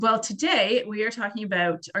Well, today we are talking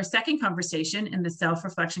about our second conversation in the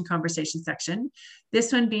self-reflection conversation section,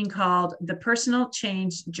 this one being called the personal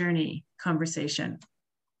change journey conversation.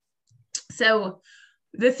 So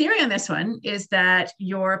the theory on this one is that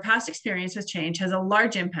your past experience with change has a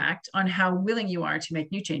large impact on how willing you are to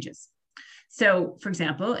make new changes. So, for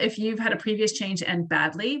example, if you've had a previous change end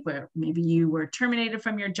badly, where maybe you were terminated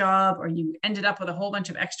from your job or you ended up with a whole bunch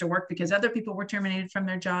of extra work because other people were terminated from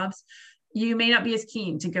their jobs, you may not be as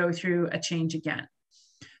keen to go through a change again.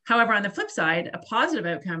 However, on the flip side, a positive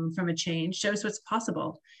outcome from a change shows what's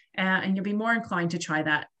possible, and you'll be more inclined to try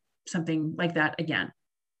something like that again.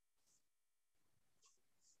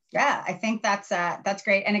 Yeah, I think that's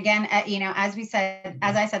great. And again, as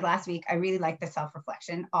I said last week, I really like the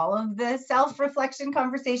self-reflection, all of the self-reflection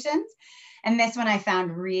conversations. And this one I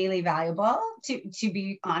found really valuable. To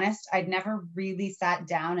be honest, I'd never really sat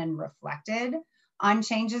down and reflected on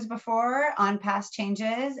changes before, on past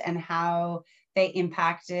changes and how they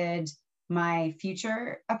impacted my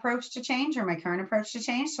future approach to change or my current approach to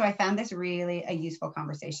change. So I found this really a useful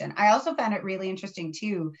conversation. I also found it really interesting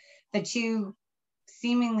too, the two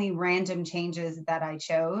seemingly random changes that I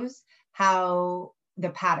chose, how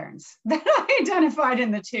the patterns that I identified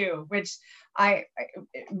in the two, which it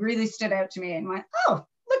really stood out to me and went, oh,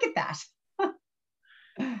 look at that.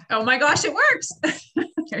 Oh my gosh, it works.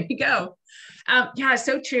 There you go. Yeah,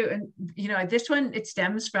 so true. And this one, it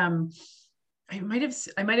stems from, I might have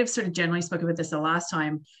sort of generally spoken about this the last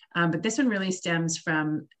time, but this one really stems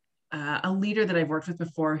from a leader that I've worked with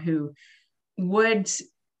before who would,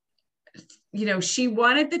 she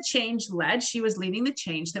wanted the change led. She was leading the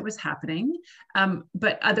change that was happening,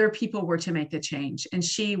 but other people were to make the change, and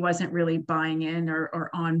she wasn't really buying in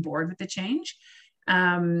or on board with the change.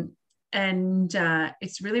 And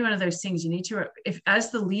it's really one of those things you need to, if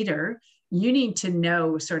as the leader, you need to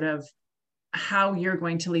know sort of how you're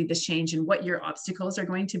going to lead this change and what your obstacles are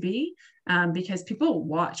going to be, because people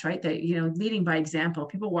watch, right? That, leading by example,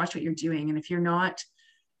 people watch what you're doing. And if you're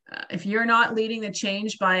not leading the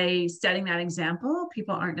change by setting that example,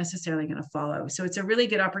 people aren't necessarily going to follow. So it's a really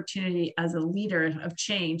good opportunity as a leader of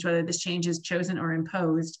change, whether this change is chosen or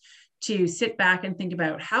imposed, to sit back and think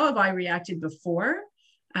about, how have I reacted before?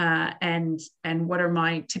 And what are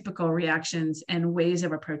my typical reactions and ways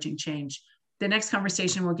of approaching change? The next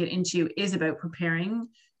conversation we'll get into is about preparing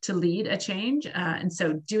to lead a change. And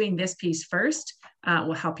so doing this piece first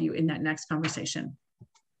will help you in that next conversation.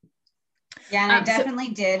 Yeah, and I definitely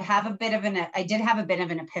did have a bit of an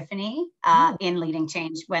epiphany in leading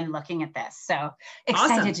change when looking at this. So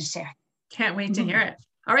excited to share. Can't wait to hear it.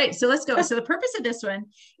 All right, so let's go. So the purpose of this one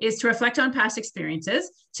is to reflect on past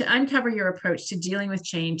experiences, to uncover your approach to dealing with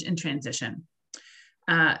change and transition.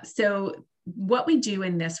 So what we do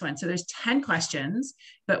in this one, so there's 10 questions,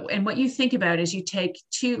 and what you think about is you take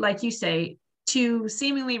two, like you say, two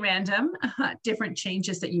seemingly random different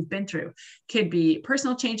changes that you've been through. Could be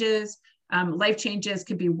personal changes, life changes,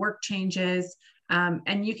 could be work changes,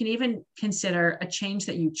 and you can even consider a change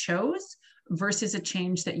that you chose versus a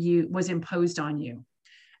change that was imposed on you.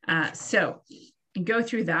 So you go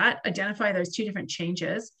through that, identify those two different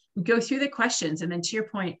changes, go through the questions, and then to your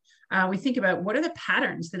point, we think about what are the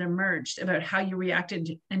patterns that emerged about how you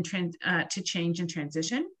reacted to change and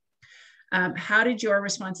transition. How did your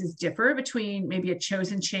responses differ between maybe a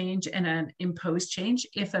chosen change and an imposed change,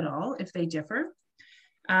 if at all, if they differ?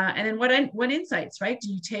 And then what insights, right,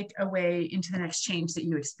 do you take away into the next change that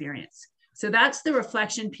you experience? So that's the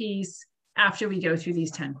reflection piece after we go through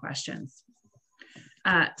these 10 questions.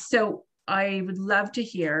 So I would love to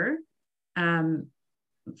hear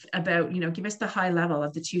about, give us the high level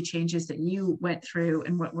of the two changes that you went through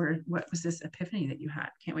and what was this epiphany that you had?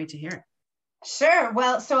 Can't wait to hear it. Sure.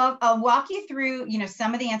 Well, so I'll walk you through,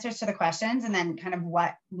 some of the answers to the questions and then kind of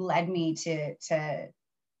what led me to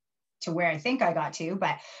where I think I got to.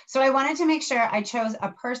 But so I wanted to make sure I chose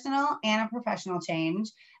a personal and a professional change.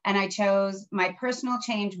 And I chose, my personal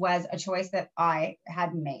change was a choice that I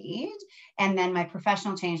had made. And then my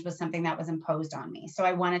professional change was something that was imposed on me. So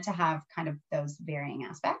I wanted to have kind of those varying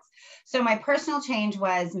aspects. So my personal change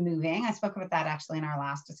was moving. I spoke about that actually in our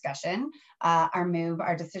last discussion.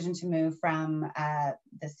 Our decision to move from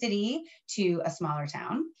the city to a smaller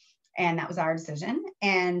town. And that was our decision.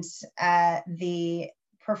 And the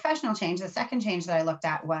professional change, the second change that I looked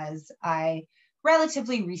at was I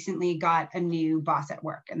relatively recently got a new boss at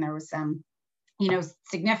work, and there was some,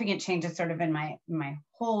 significant changes sort of in my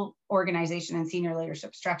whole organization and senior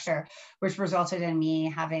leadership structure, which resulted in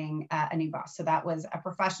me having a new boss. So that was a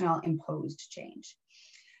professional imposed change.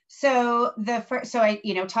 So I,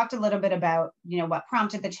 talked a little bit about, what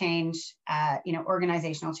prompted the change,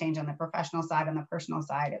 organizational change on the professional side. On the personal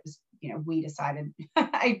side, it was, we decided,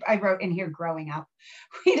 I wrote in here growing up,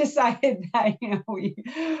 we decided that,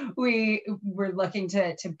 we were looking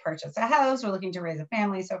to purchase a house, we're looking to raise a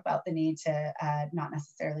family. So felt the need to not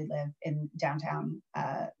necessarily live in downtown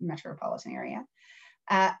metropolitan area.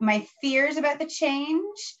 My fears about the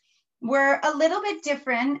change were a little bit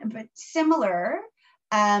different, but similar.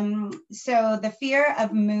 So the fear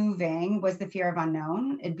of moving was the fear of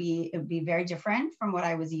unknown. It would be very different from what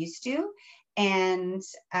I was used to. And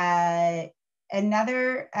and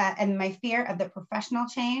my fear of the professional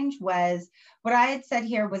change was what I had said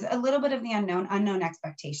here was a little bit of the unknown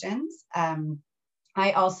expectations.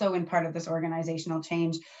 I also, in part of this organizational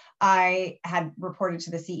change, I had reported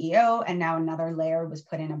to the CEO, and now another layer was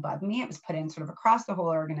put in above me. It was put in sort of across the whole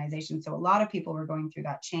organization. So a lot of people were going through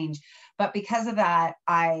that change. But because of that,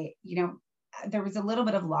 there was a little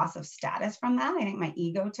bit of loss of status from that. I think my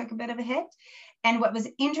ego took a bit of a hit. And what was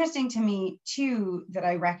interesting to me too, that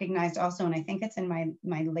I recognized also, and I think it's in my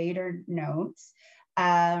later notes,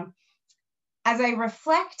 as I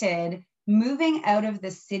reflected, moving out of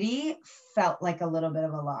the city felt like a little bit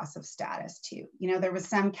of a loss of status too. There was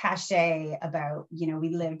some cachet about, we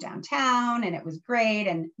lived downtown and it was great,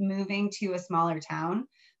 and moving to a smaller town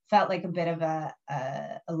felt like a bit of a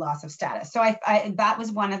loss of status. So I that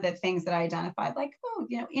was one of the things that I identified, like, oh,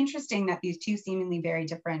 interesting that these two seemingly very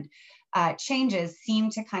different changes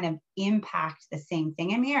seem to kind of impact the same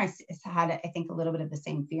thing in me. I had, I think, a little bit of the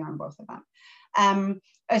same fear on both of them.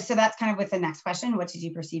 So that's kind of with the next question, what did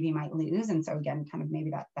you perceive you might lose? And so again, kind of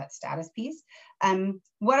maybe that status piece.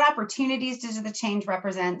 What opportunities does the change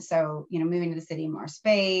represent? So, moving to the city, more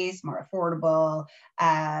space, more affordable,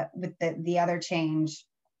 with the other change,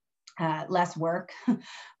 less work,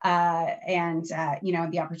 and,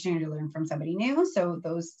 the opportunity to learn from somebody new. So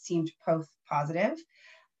those seemed both positive.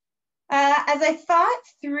 As I thought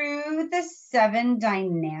through the 7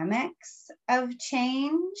 dynamics of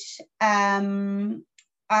change,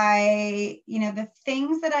 the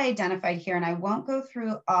things that I identified here, and I won't go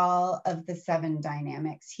through all of the 7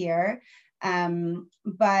 dynamics here,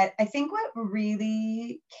 but I think what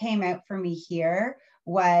really came out for me here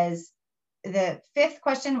was the 5th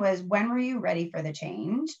question was, when were you ready for the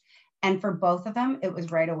change? And for both of them, it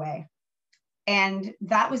was right away. And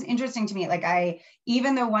that was interesting to me. Like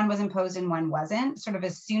even though one was imposed and one wasn't, sort of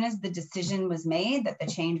as soon as the decision was made that the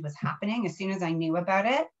change was happening, as soon as I knew about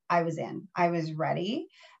it, I was in, I was ready.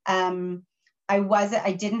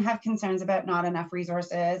 I didn't have concerns about not enough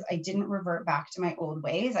resources. I didn't revert back to my old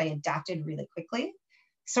ways. I adapted really quickly.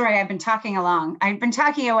 Sorry, I've been talking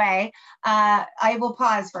away. I will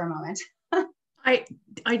pause for a moment.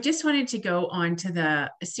 I just wanted to go on to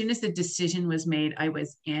as soon as the decision was made, I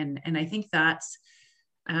was in. And I think that's,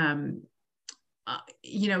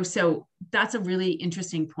 so that's a really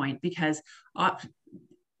interesting point, because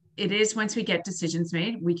it is, once we get decisions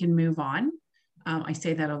made, we can move on. I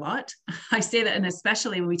say that a lot. I say that, and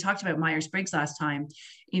especially when we talked about Myers-Briggs last time,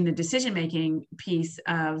 in the decision-making piece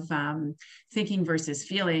of thinking versus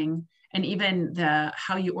feeling, and even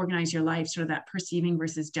how you organize your life, sort of that perceiving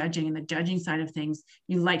versus judging, and the judging side of things,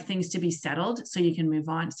 you like things to be settled so you can move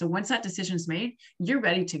on. So once that decision is made, you're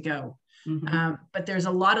ready to go. Mm-hmm. But there's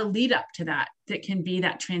a lot of lead up to that can be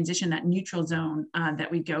that transition, that neutral zone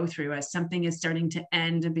that we go through as something is starting to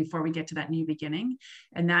end before we get to that new beginning.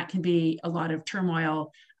 And that can be a lot of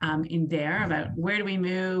turmoil in there about where do we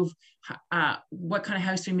move, what kind of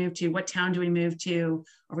house do we move to, what town do we move to,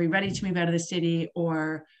 are we ready to move out of the city,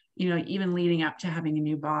 or even leading up to having a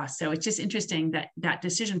new boss. So it's just interesting that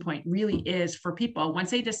decision point really is for people,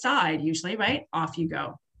 once they decide, usually, right, off you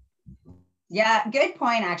go. Yeah, good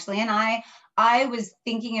point, actually. And I was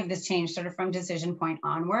thinking of this change sort of from decision point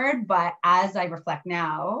onward, but as I reflect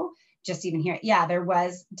now, just even here, yeah, there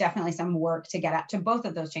was definitely some work to get up to both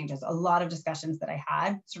of those changes. A lot of discussions that I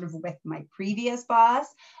had sort of with my previous boss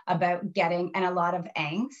about and a lot of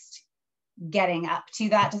angst getting up to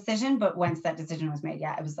that decision. But once that decision was made,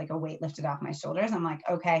 yeah, it was like a weight lifted off my shoulders. I'm like,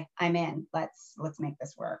 okay, I'm in, let's make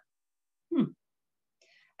this work.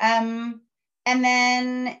 And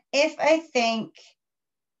then if I think,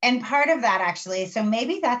 and part of that actually, so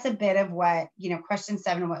maybe that's a bit of what, question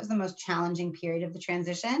 7, what was the most challenging period of the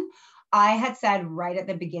transition? I had said right at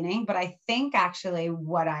the beginning, but I think actually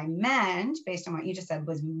what I meant, based on what you just said,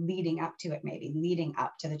 was leading up to it, maybe leading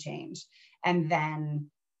up to the change. And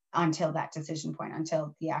then until that decision point,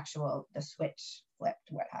 until the switch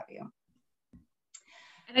flipped, what have you.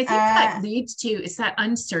 And I think that leads to, it's that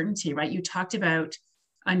uncertainty, right? You talked about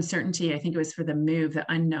uncertainty. I think it was for the move, the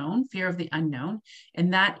unknown, fear of the unknown.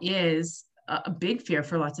 And that is a big fear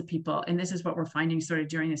for lots of people. And this is what we're finding sort of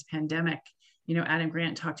during this pandemic. You know, Adam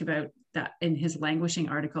Grant talked about that in his languishing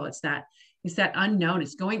article. It's that unknown.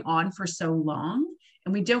 It's going on for so long,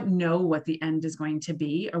 and we don't know what the end is going to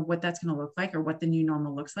be, or what that's going to look like, or what the new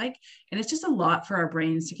normal looks like. And it's just a lot for our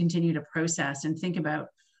brains to continue to process and think about,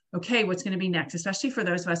 okay, what's going to be next, especially for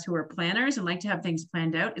those of us who are planners and like to have things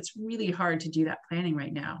planned out. It's really hard to do that planning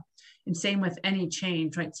right now. And same with any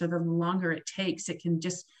change, right? So the longer it takes, it can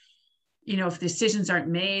just, you know, if decisions aren't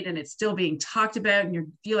made and it's still being talked about and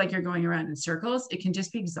you feel like you're going around in circles, it can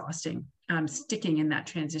just be exhausting, sticking in that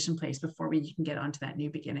transition place before we can get onto that new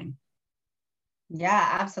beginning.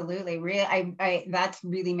 Yeah, absolutely. Really, I that's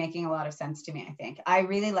really making a lot of sense to me. I think I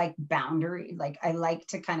really like boundary. Like I like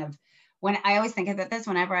to kind of, when I always think about this,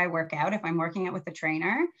 whenever I work out, if I'm working out with the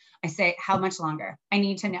trainer, I say, how much longer? I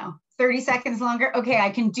need to know. 30 seconds longer. Okay, I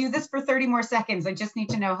can do this for 30 more seconds. I just need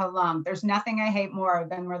to know how long. There's nothing I hate more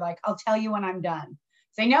than we're like, I'll tell you when I'm done.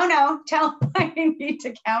 Say, no, tell I need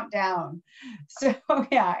to count down. So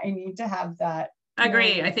yeah, I need to have that.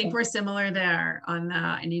 Agree. I think we're similar there on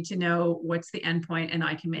that. I need to know what's the end point and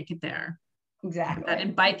I can make it there. Exactly. That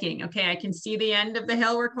in biking, okay, I can see the end of the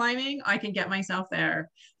hill we're climbing. I can get myself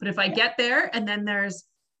there. But if I get there and then there's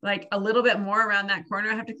like a little bit more around that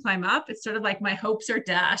corner I have to climb up, it's sort of like my hopes are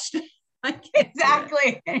dashed.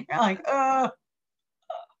 Exactly. And you're like, oh,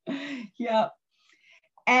 yeah.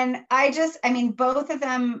 And I mean, both of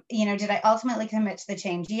them, you know, did I ultimately commit to the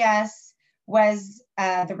change? Yes. Was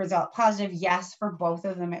the result positive? Yes, for both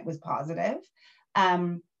of them, it was positive.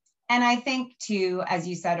 And I think too, as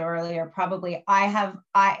you said earlier, probably I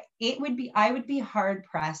would be hard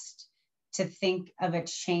pressed to think of a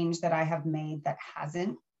change that I have made that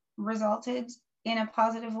hasn't resulted in a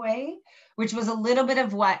positive way, which was a little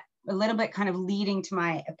bit kind of leading to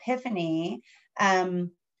my epiphany.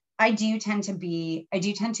 I do tend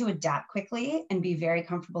to adapt quickly and be very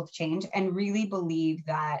comfortable to change, and really believe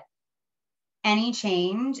that any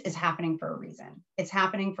change is happening for a reason. It's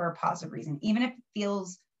happening for a positive reason. Even if it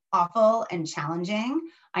feels awful and challenging,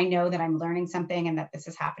 I know that I'm learning something and that this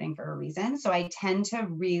is happening for a reason. So I tend to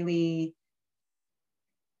really,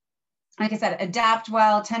 like I said, adapt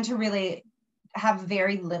well, tend to really have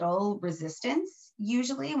very little resistance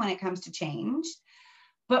usually when it comes to change.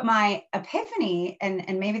 But my epiphany,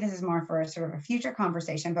 and maybe this is more for a sort of a future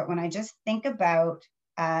conversation, but when I just think about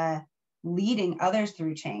leading others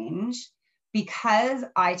through change, because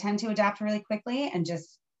I tend to adapt really quickly and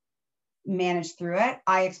just manage through it,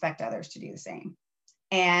 I expect others to do the same.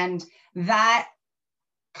 And that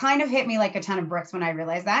kind of hit me like a ton of bricks when I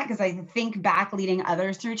realized that, because I think back leading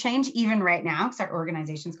others through change, even right now, because our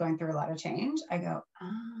organization's going through a lot of change, I go,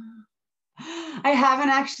 I haven't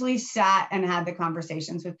actually sat and had the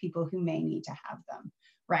conversations with people who may need to have them,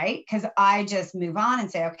 right? Because I just move on and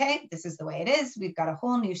say, okay, this is the way it is. We've got a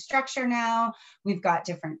whole new structure now. We've got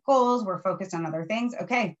different goals. We're focused on other things.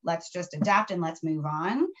 Okay, let's just adapt and let's move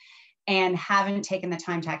on. And haven't taken the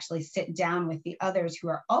time to actually sit down with the others who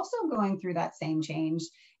are also going through that same change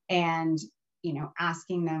and, you know,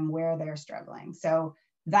 asking them where they're struggling. So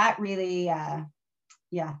that really,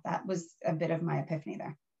 that was a bit of my epiphany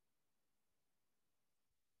there.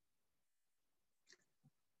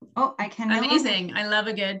 Oh, I can. Amazing. I love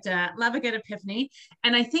a good epiphany.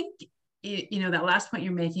 And I think, you know, that last point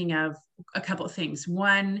you're making of a couple of things.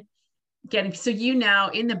 One, so you now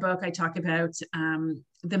in the book, I talk about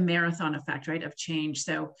the marathon effect, right, of change.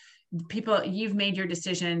 So people, you've made your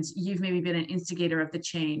decisions, you've maybe been an instigator of the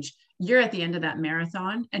change. You're at the end of that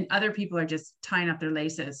marathon and other people are just tying up their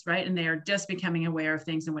laces, right? And they are just becoming aware of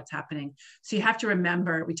things and what's happening. So you have to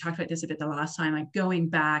remember, we talked about this a bit the last time, like going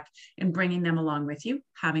back and bringing them along with you,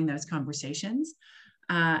 having those conversations.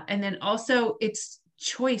 And then also it's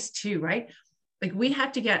choice too, right? Like we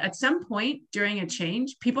have to get, at some point during a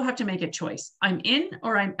change, people have to make a choice. I'm in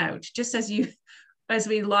or I'm out. Just as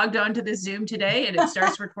we logged on to the Zoom today and it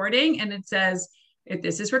starts recording and it says, if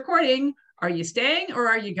this is recording, are you staying or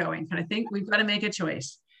are you going? And I think we've got to make a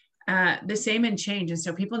choice. The same in change. And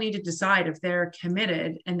so people need to decide if they're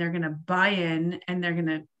committed and they're going to buy in and they're going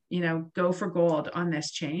to, you know, go for gold on this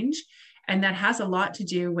change. And that has a lot to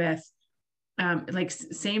do with like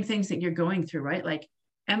same things that you're going through, right? Like,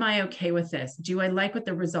 am I okay with this? Do I like what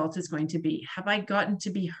the result is going to be? Have I gotten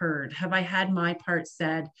to be heard? Have I had my part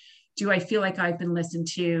said? Do I feel like I've been listened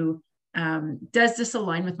to? Does this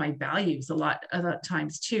align with my values a lot of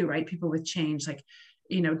times too, right? People with change, like,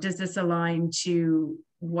 you know, does this align to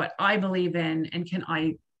what I believe in and can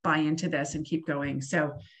I buy into this and keep going?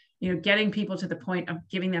 So getting people to the point of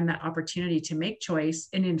giving them that opportunity to make choice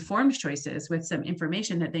and informed choices with some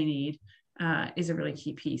information that they need is a really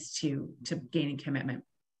key piece to gaining commitment.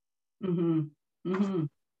 Mm-hmm. Mm-hmm.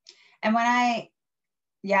 And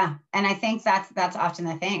and I think that's often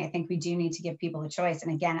the thing. I think we do need to give people a choice.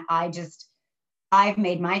 And again, I've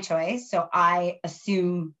made my choice, so I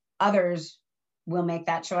assume others will make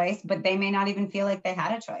that choice, but they may not even feel like they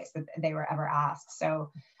had a choice, that they were ever asked.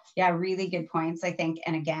 So yeah, really good points, I think.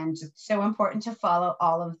 And again, just so important to follow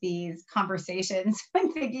all of these conversations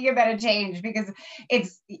when thinking about a change, because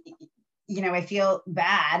it's, I feel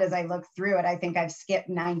bad as I look through it. I think I've skipped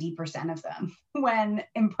 90% of them when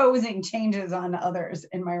imposing changes on others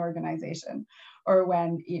in my organization, or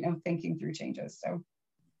when, thinking through changes. So.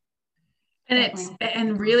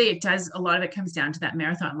 And really it does, a lot of it comes down to that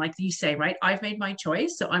marathon, like you say, right? I've made my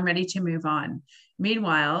choice, so I'm ready to move on.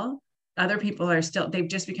 Meanwhile, other people are they've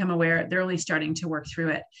just become aware, they're only starting to work through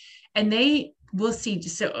it. And they will see,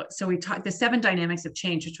 so we talked the 7 dynamics of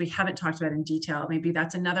change, which we haven't talked about in detail. Maybe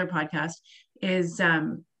that's another podcast, is,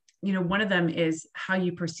 one of them is how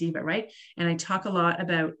you perceive it, right? And I talk a lot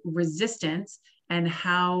about resistance and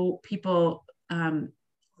how people,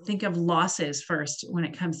 think of losses first when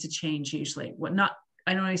it comes to change. Usually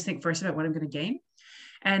I don't always think first about what I'm going to gain.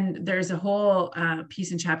 And there's a whole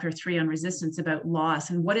piece in chapter 3 on resistance about loss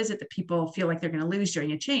and what is it that people feel like they're going to lose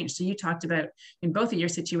during a change. So you talked about in both of your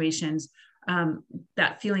situations,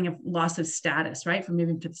 that feeling of loss of status, right? From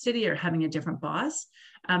moving to the city or having a different boss.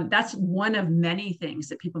 That's one of many things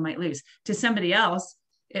that people might lose. To somebody else,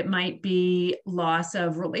 it might be loss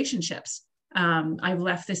of relationships. I've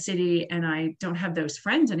left the city and I don't have those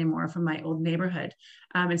friends anymore from my old neighborhood.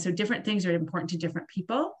 And so different things are important to different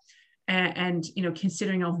people, and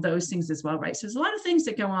considering all those things as well, right? So there's a lot of things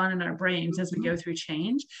that go on in our brains as we go through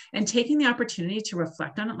change, and taking the opportunity to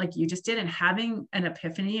reflect on it like you just did, and having an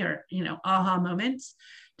epiphany or, aha moments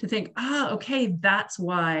to think, okay, that's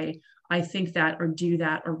why I think that or do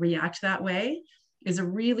that or react that way, is a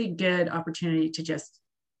really good opportunity to just,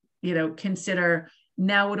 consider,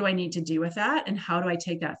 now what do I need to do with that? And how do I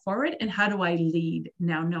take that forward? And how do I lead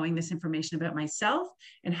now, knowing this information about myself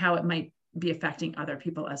and how it might be affecting other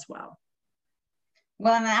people as well?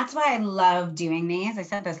 Well, and that's why I love doing these. I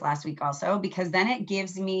said this last week also, because then it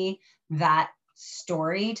gives me that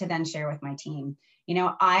story to then share with my team.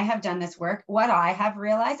 I have done this work, what I have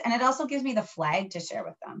realized, and it also gives me the flag to share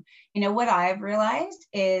with them. What I've realized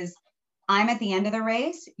is I'm at the end of the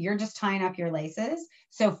race. You're just tying up your laces.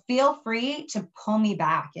 So feel free to pull me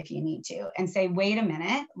back if you need to and say, wait a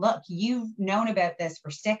minute, look, you've known about this for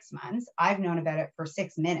 6 months. I've known about it for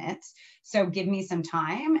 6 minutes. So give me some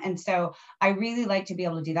time. And so I really like to be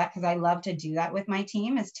able to do that, because I love to do that with my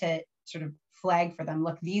team, is to sort of flag for them,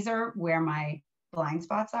 look, these are where my blind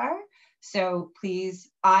spots are. So please,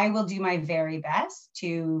 I will do my very best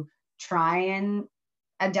to try and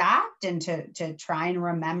adapt and to try and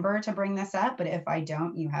remember to bring this up. But if I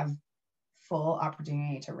don't, you have full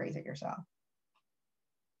opportunity to raise it yourself.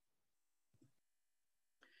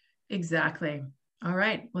 Exactly. All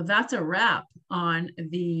right. Well, that's a wrap on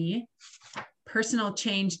the personal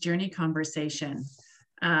change journey conversation.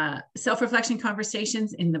 Self-reflection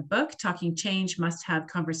conversations in the book, Talking Change, Must-Have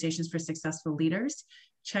Conversations for Successful Leaders.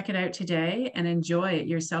 Check it out today and enjoy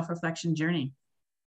your self-reflection journey.